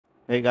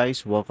Hey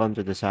guys, welcome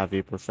to the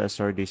Savvy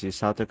Professor. This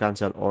is how to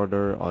cancel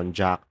order on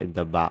Jack in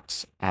the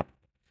Box app.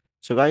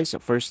 So guys,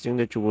 first thing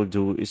that you will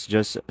do is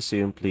just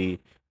simply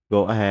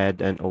go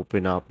ahead and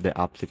open up the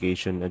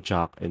application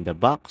Jack in the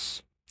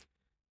Box.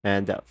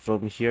 And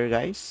from here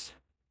guys,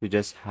 you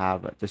just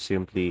have to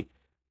simply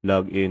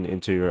log in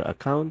into your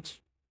account.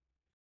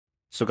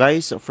 So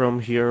guys,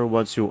 from here,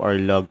 once you are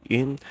logged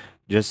in,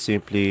 just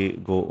simply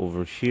go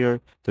over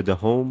here to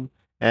the home.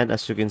 And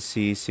as you can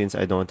see, since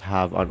I don't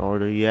have an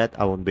order yet,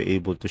 I won't be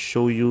able to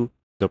show you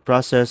the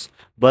process.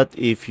 But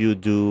if you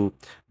do,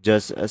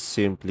 just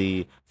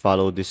simply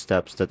follow the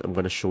steps that I'm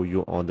going to show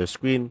you on the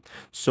screen.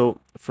 So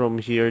from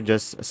here,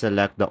 just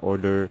select the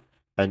order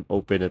and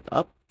open it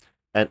up.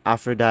 And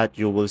after that,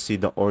 you will see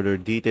the order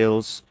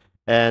details.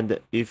 And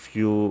if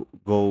you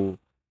go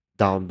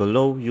down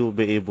below, you'll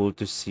be able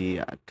to see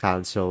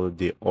cancel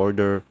the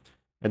order.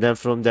 And then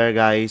from there,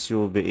 guys,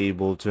 you'll be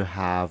able to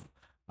have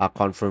a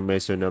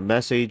confirmation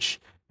message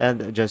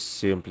and just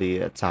simply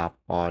tap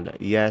on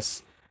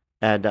yes.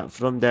 And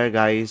from there,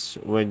 guys,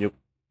 when you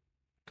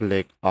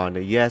click on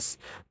yes,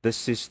 the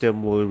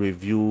system will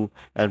review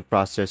and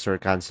process your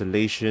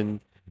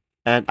cancellation,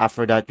 and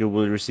after that, you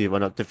will receive a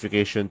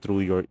notification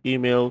through your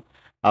email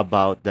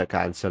about the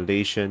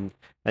cancellation.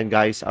 And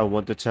guys, I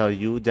want to tell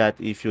you that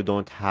if you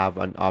don't have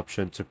an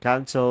option to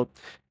cancel,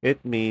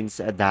 it means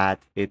that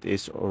it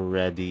is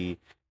already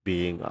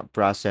being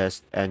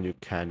processed and you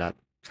cannot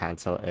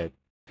cancel it.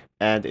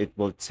 And it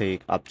will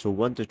take up to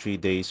 1 to 3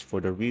 days for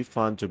the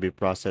refund to be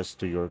processed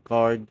to your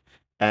card.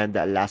 And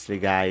lastly,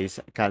 guys,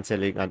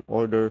 canceling an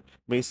order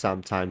may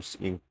sometimes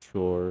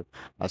incur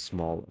a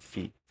small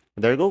fee.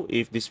 There you go.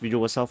 If this video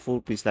was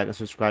helpful, please like and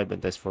subscribe,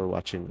 and thanks for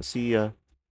watching. See ya.